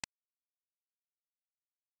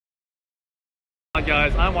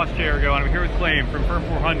Guys, I'm Watch Jericho and I'm here with Claim from Firm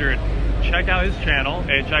 400. Check out his channel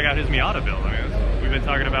and check out his Miata build. I mean, we've been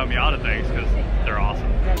talking about Miata things because they're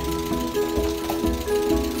awesome.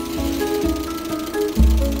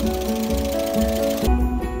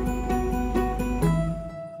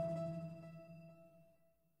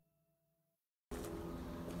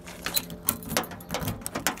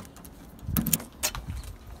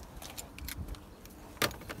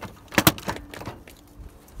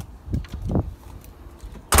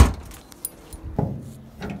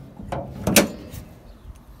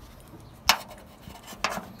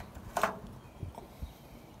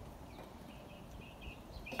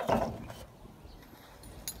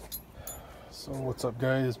 So what's up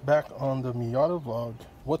guys, back on the Miata vlog.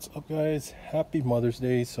 What's up guys, happy Mother's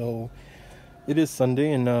Day. So it is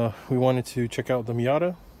Sunday and we wanted to check out the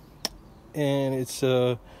Miata, and it's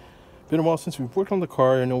been a while since we've worked on the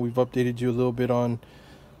car. I know we've updated you a little bit on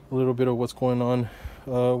of what's going on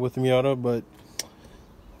with the Miata, but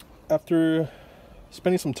after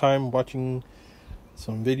spending some time watching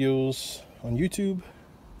some videos on YouTube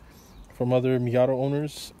from other Miata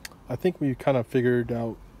owners, I think we kind of figured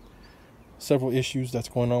out several issues that's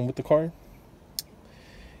going on with the car.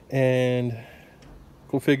 And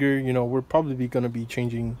go figure, you know, we're probably going to be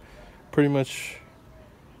changing pretty much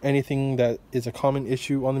anything that is a common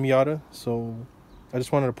issue on the Miata. So I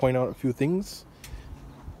just wanted to point out a few things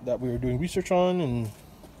that we were doing research on, and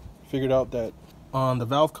figured out that on the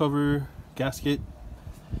valve cover gasket,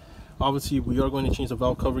 obviously we are going to change the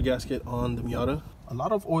valve cover gasket on the Miata. A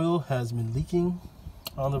lot of oil has been leaking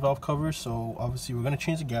on the valve cover, so obviously we're going to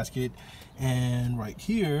change the gasket. And right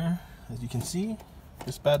here, as you can see,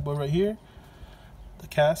 this bad boy right here, the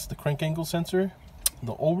crank angle sensor,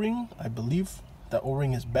 the O-ring, I believe that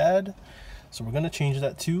O-ring is bad, so we're going to change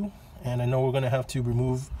that too. And I know we're going to have to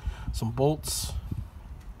remove some bolts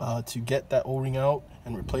to get that O-ring out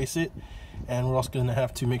and replace it. And we're also going to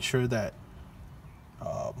have to make sure that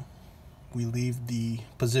we leave the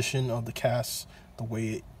position of the cast the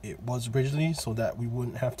way it was originally, so that we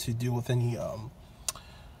wouldn't have to deal with any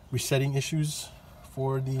resetting issues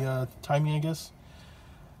for the timing, I guess,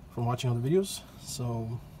 from watching other videos.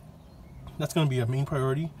 So that's going to be a main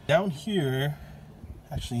priority. Down here,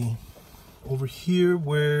 actually over here,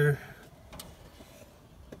 where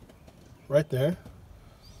right there,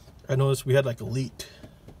 I noticed we had like a leak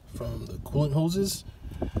from the coolant hoses.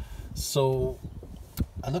 So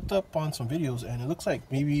I looked up on some videos and it looks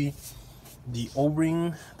like maybe the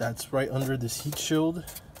O-ring that's right under this heat shield,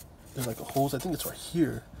 there's like a hose, I think it's right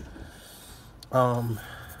here.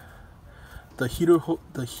 The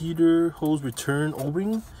heater hose return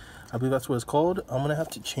O-ring, I believe that's what it's called. I'm gonna have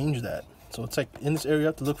to change that. So it's like in this area, I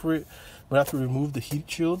have to look for it, but I have to remove the heat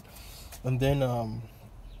shield. And then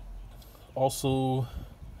also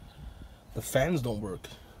the fans don't work.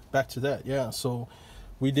 Back to that, yeah. So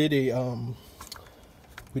we did a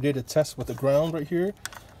test with the ground right here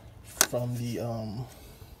from the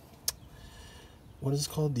what is it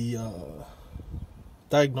called, the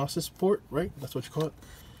diagnosis port, right? That's what you call it.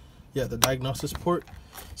 Yeah, the diagnosis port.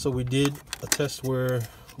 So we did a test where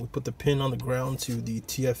we put the pin on the ground to the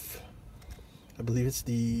TF, I believe it's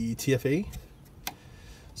the TFA.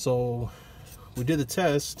 So we did the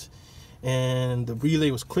test and the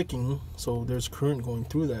relay was clicking, so there's current going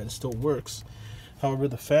through that. It still works. However,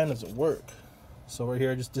 the fan doesn't work. So right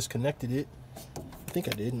here I just disconnected it. I think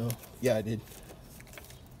I did. No, yeah, I did.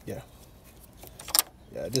 Yeah,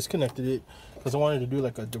 I disconnected it because I wanted to do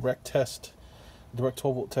like a direct 12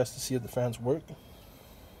 volt test to see if the fans work.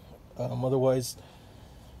 Otherwise,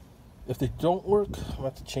 if they don't work, I'm gonna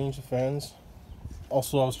have to change the fans.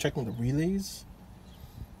 Also, I was checking the relays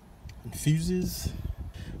and fuses,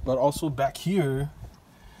 but also back here,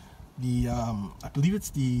 the I believe it's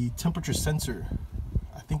the temperature sensor.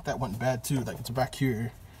 I think that went bad too. Like, it's back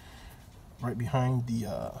here, right behind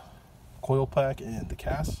the coil pack and the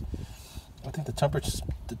cast. I think the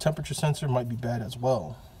temperature sensor might be bad as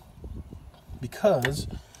well, because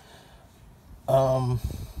I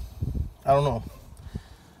don't know.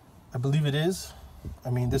 I believe it is. I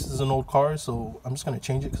mean, this is an old car, so I'm just gonna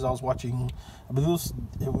change it because I was watching. I believe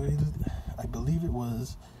it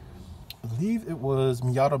was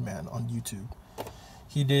Miata Man on YouTube.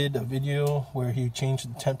 He did a video where he changed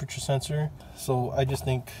the temperature sensor. So I just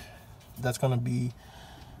think that's going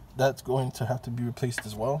to have to be replaced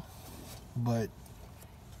as well. But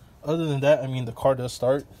other than that, I mean, the car does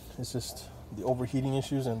start. It's just the overheating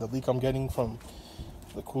issues and the leak I'm getting from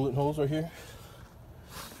the coolant hose right here.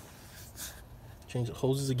 Change the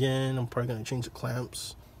hoses again. I'm probably going to change the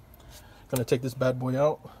clamps. Going to take this bad boy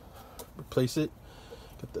out, replace it,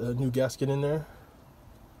 get the new gasket in there,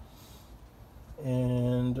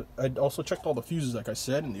 And I also checked all the fuses, like I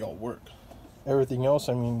said, and they all work. Everything else,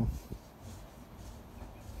 I mean,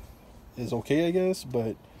 is okay, I guess,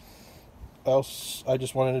 but I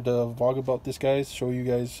just wanted to vlog about this, guys, show you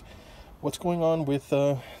guys what's going on with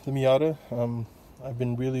the Miata. I've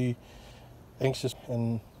been really anxious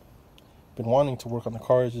and been wanting to work on the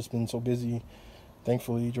car. It's just been so busy,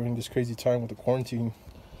 thankfully, during this crazy time with the quarantine.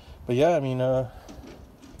 But yeah, I mean,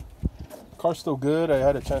 car's still good. I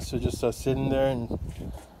had a chance to just sit in there and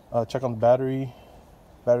check on the battery.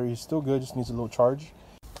 Battery is still good, just needs a little charge.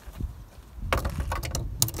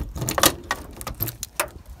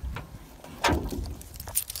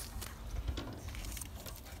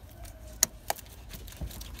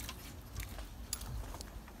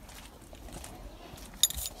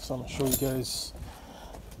 So I'm gonna show you guys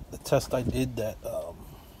the test I did that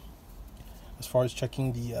as far as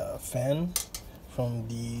checking the fan from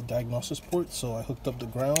the diagnosis port. So I hooked up the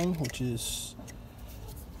ground, which is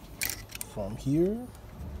from here.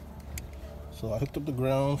 So I hooked up the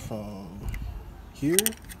ground from here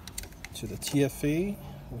to the TFA,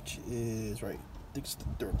 which is right, I think it's the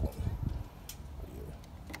third one right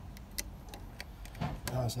here.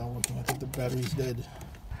 Now it's not working. I think the battery's dead.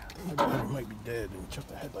 The battery might be dead. Let me check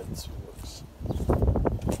the headlights if it works.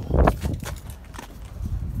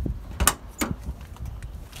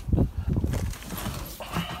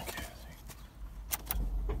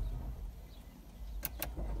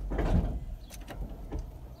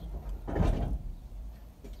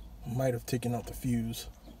 Might have taken out the fuse.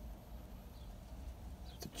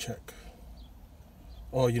 Have to check.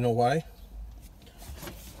 Oh, you know why?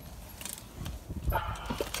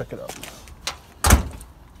 Check it out.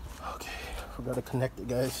 Okay, forgot to connect it,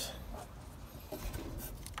 guys.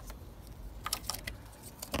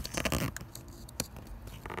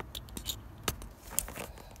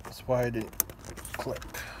 That's why I didn't click.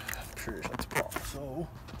 I'm sure that's a problem.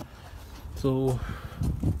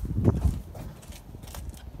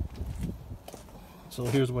 So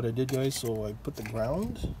here's what I did, guys. So I put the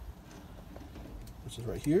ground, which is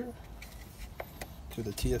right here, to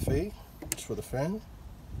the TFA, which is for the fan.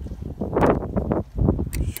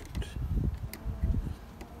 Shoot.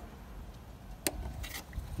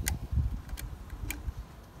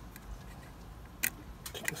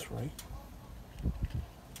 Take this right.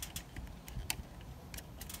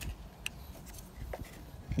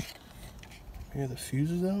 Here the fuse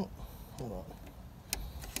is out. Hold on.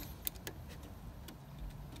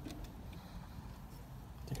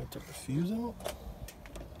 I think I took the fuse out.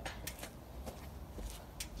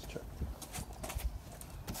 Let's check.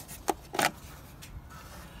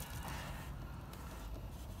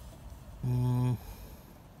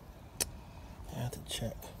 I have to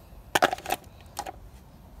check.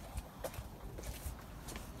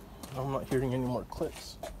 I'm not hearing any more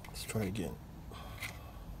clicks. Let's try again.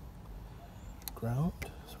 Ground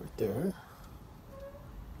is right there.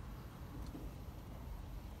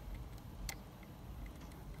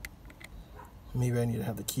 Maybe I need to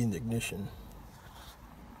have the key in the ignition.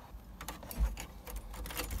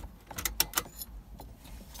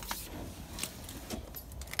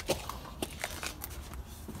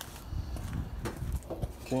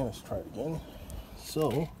 Okay, let's try it again.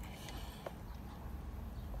 So,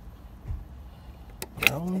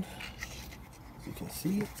 ground, as you can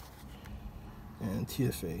see, and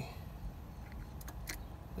TFA.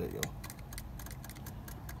 There you go.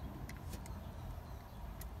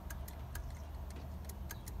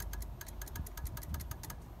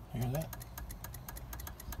 Hear that?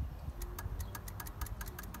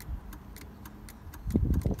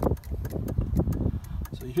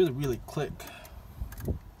 So you hear the really click.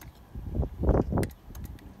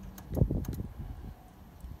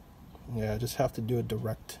 Yeah, I just have to do a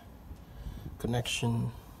direct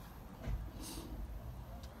connection.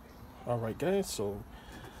 Alright guys, so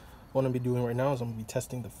what I'm going to be doing right now is I'm going to be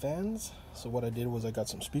testing the fans. So what I did was I got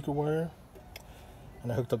some speaker wire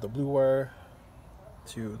and I hooked up the blue wire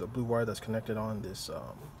to the blue wire that's connected on this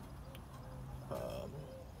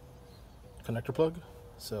connector plug.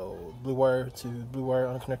 So blue wire to blue wire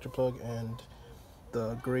on a connector plug and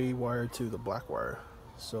the gray wire to the black wire.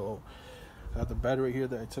 So I have the battery right here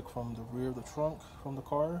that I took from the rear of the trunk from the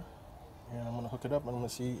car, and I'm going to hook it up and I'm going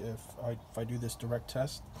to see if I do this direct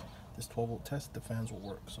test, this 12-volt test, the fans will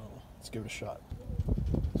work. So let's give it a shot.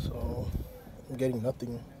 So I'm getting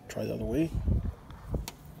nothing. Try the other way.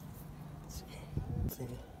 Let's see.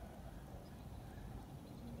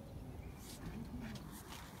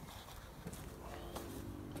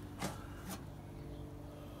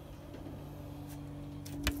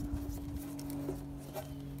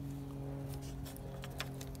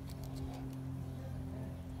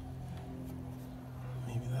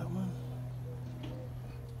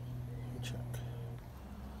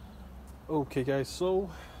 Okay guys, so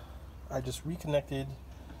I just reconnected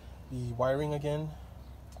the wiring again.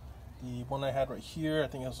 The one I had right here, I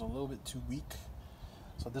think it was a little bit too weak,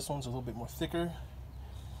 so this one's a little bit more thicker.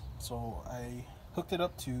 So I hooked it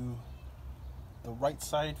up to the right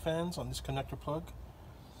side fans on this connector plug,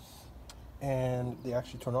 and they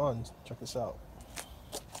actually turn on. Check this out.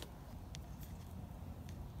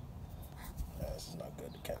 Yeah, this is not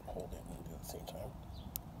good. I can't hold it at the same time.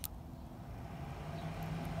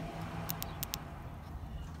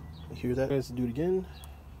 You hear that, guys? Do it again.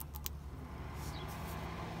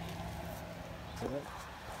 Hear that?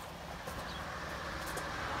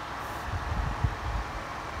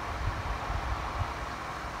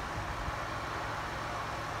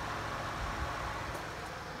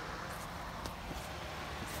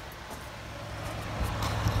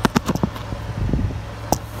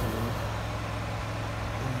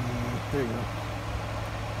 There you go.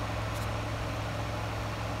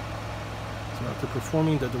 So after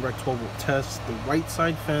performing the direct 12-volt test, the right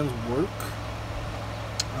side fans work.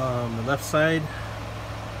 The left side,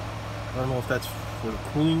 I don't know if that's for the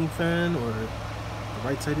cooling fan or the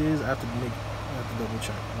right side is. I have to double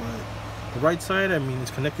check. But the right side, I mean,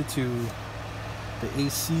 it's connected to the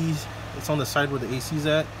AC. It's on the side where the AC is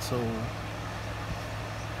at. So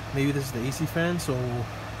maybe this is the AC fan. So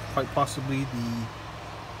quite possibly the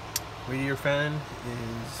radiator fan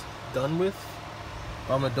is done with.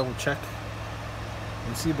 But I'm gonna double check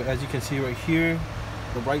and see. But as you can see right here,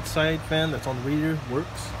 the right side fan that's on the radiator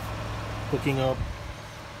works, hooking up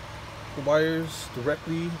the wires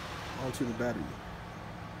directly onto the battery.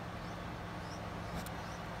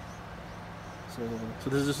 So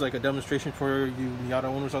this is just like a demonstration for you Miata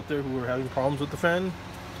owners out there who are having problems with the fan.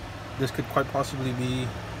 This could quite possibly be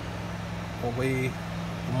a way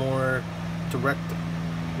more direct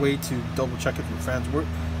way to double check if your fans work.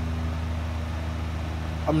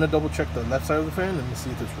 I'm gonna double check the left side of the fan and see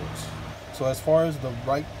if this works. So as far as the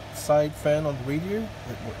right side fan on the radiator,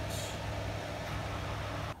 it works.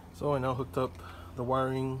 So I now hooked up the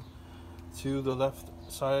wiring to the left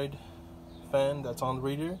side fan that's on the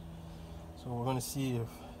radiator. So we're going to see if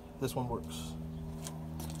this one works.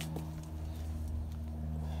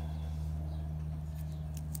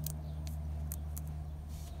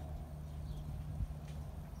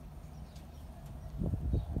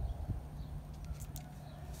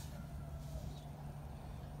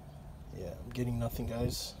 Yeah, I'm getting nothing,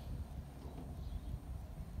 guys.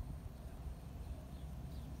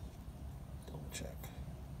 Double check.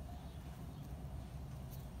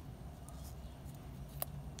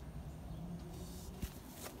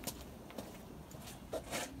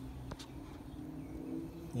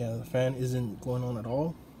 Yeah, the fan isn't going on at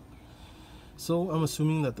all. So I'm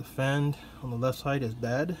assuming that the fan on the left side is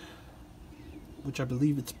bad, which I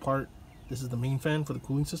believe it's part, this is the main fan for the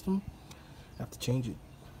cooling system. I have to change it.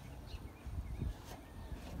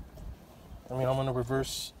 I mean, I'm gonna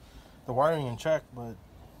reverse the wiring and check, but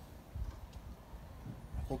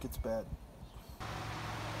I think it's bad.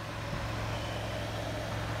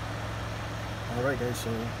 Alright guys,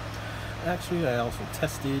 so actually I also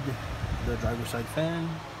tested the driver's side fan.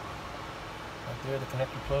 Right there, the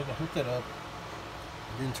connector plug, I hooked it up.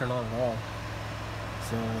 It didn't turn on at all.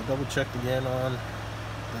 So I double checked again on the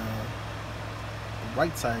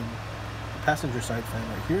right side, the passenger side fan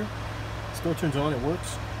right here. It still turns on, it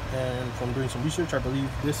works. And from doing some research, I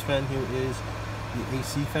believe this fan here is the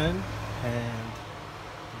AC fan, and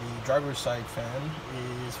the driver's side fan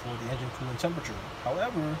is for the engine coolant temperature.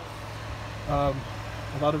 However, a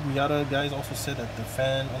lot of Miata guys also said that the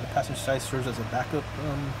fan on the passenger side serves as a backup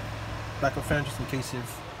fan, just in case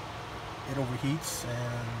if it overheats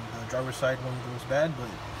and the driver's side one goes bad. But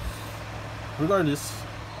regardless,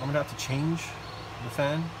 I'm gonna have to change the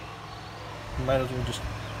fan. You might as well just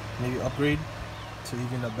maybe upgrade to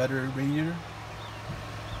even a better radiator.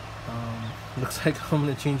 Looks like I'm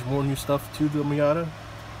gonna change more new stuff to the Miata,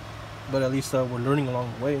 but at least we're learning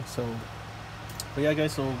along the way. So, but yeah,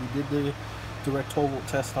 guys, so we did the direct 12-volt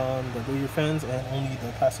test on the radiator fans, and only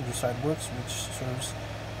the passenger side works, which serves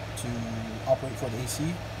to operate for the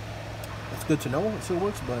AC. It's good to know it still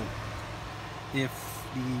works, but if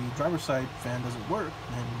the driver's side fan doesn't work,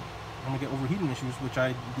 then I'm gonna get overheating issues, which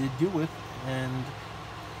I did deal with, and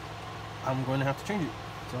I'm going to have to change it.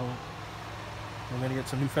 So I'm going to get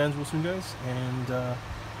some new fans real soon, guys, and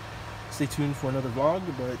stay tuned for another vlog.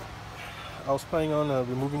 But I was planning on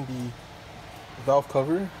removing the valve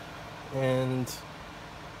cover and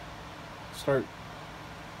start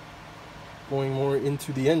going more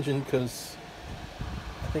into the engine, because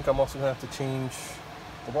I think I'm also going to have to change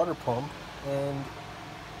the water pump and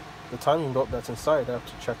the timing belt that's inside. I have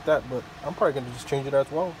to check that, but I'm probably going to just change it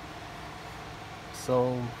as well.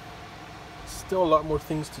 So still a lot more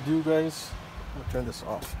things to do, guys. I'm gonna turn this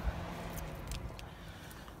off.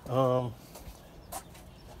 I'm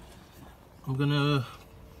gonna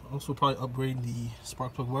also probably upgrade the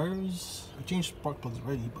spark plug wires. I changed spark plugs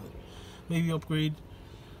already, but maybe upgrade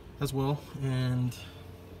as well. And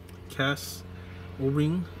cast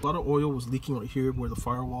O-ring. A lot of oil was leaking right here where the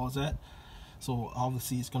firewall is at, so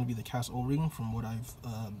obviously it's going to be the cast O-ring from what I've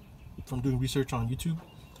from doing research on YouTube.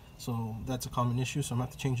 So that's a common issue, so I'm going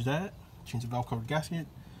to have to change that, change the valve cover gasket,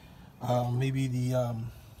 maybe the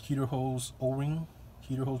heater hose O-ring,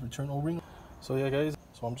 heater hose return O-ring. So yeah guys,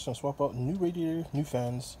 so I'm just going to swap out new radiator, new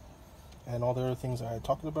fans, and all the other things I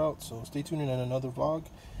talked about. So stay tuned in another vlog.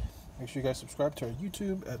 Make sure you guys subscribe to our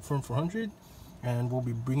YouTube at Firm400, and we'll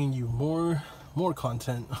be bringing you more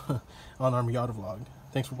content on our Miata vlog.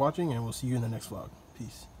 Thanks for watching, and we'll see you in the next vlog.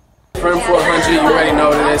 Peace. Firm 400, you already know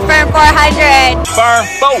what it is. Firm 400. Firm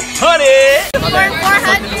 400.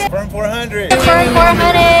 Firm 400. Firm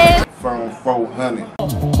 400. Firm 400. Firm 400.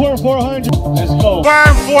 Firm 400. Let's go.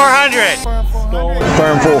 Firm 400. Firm 400.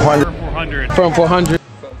 Firm 400. Firm 400.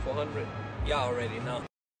 From 400, y'all already know.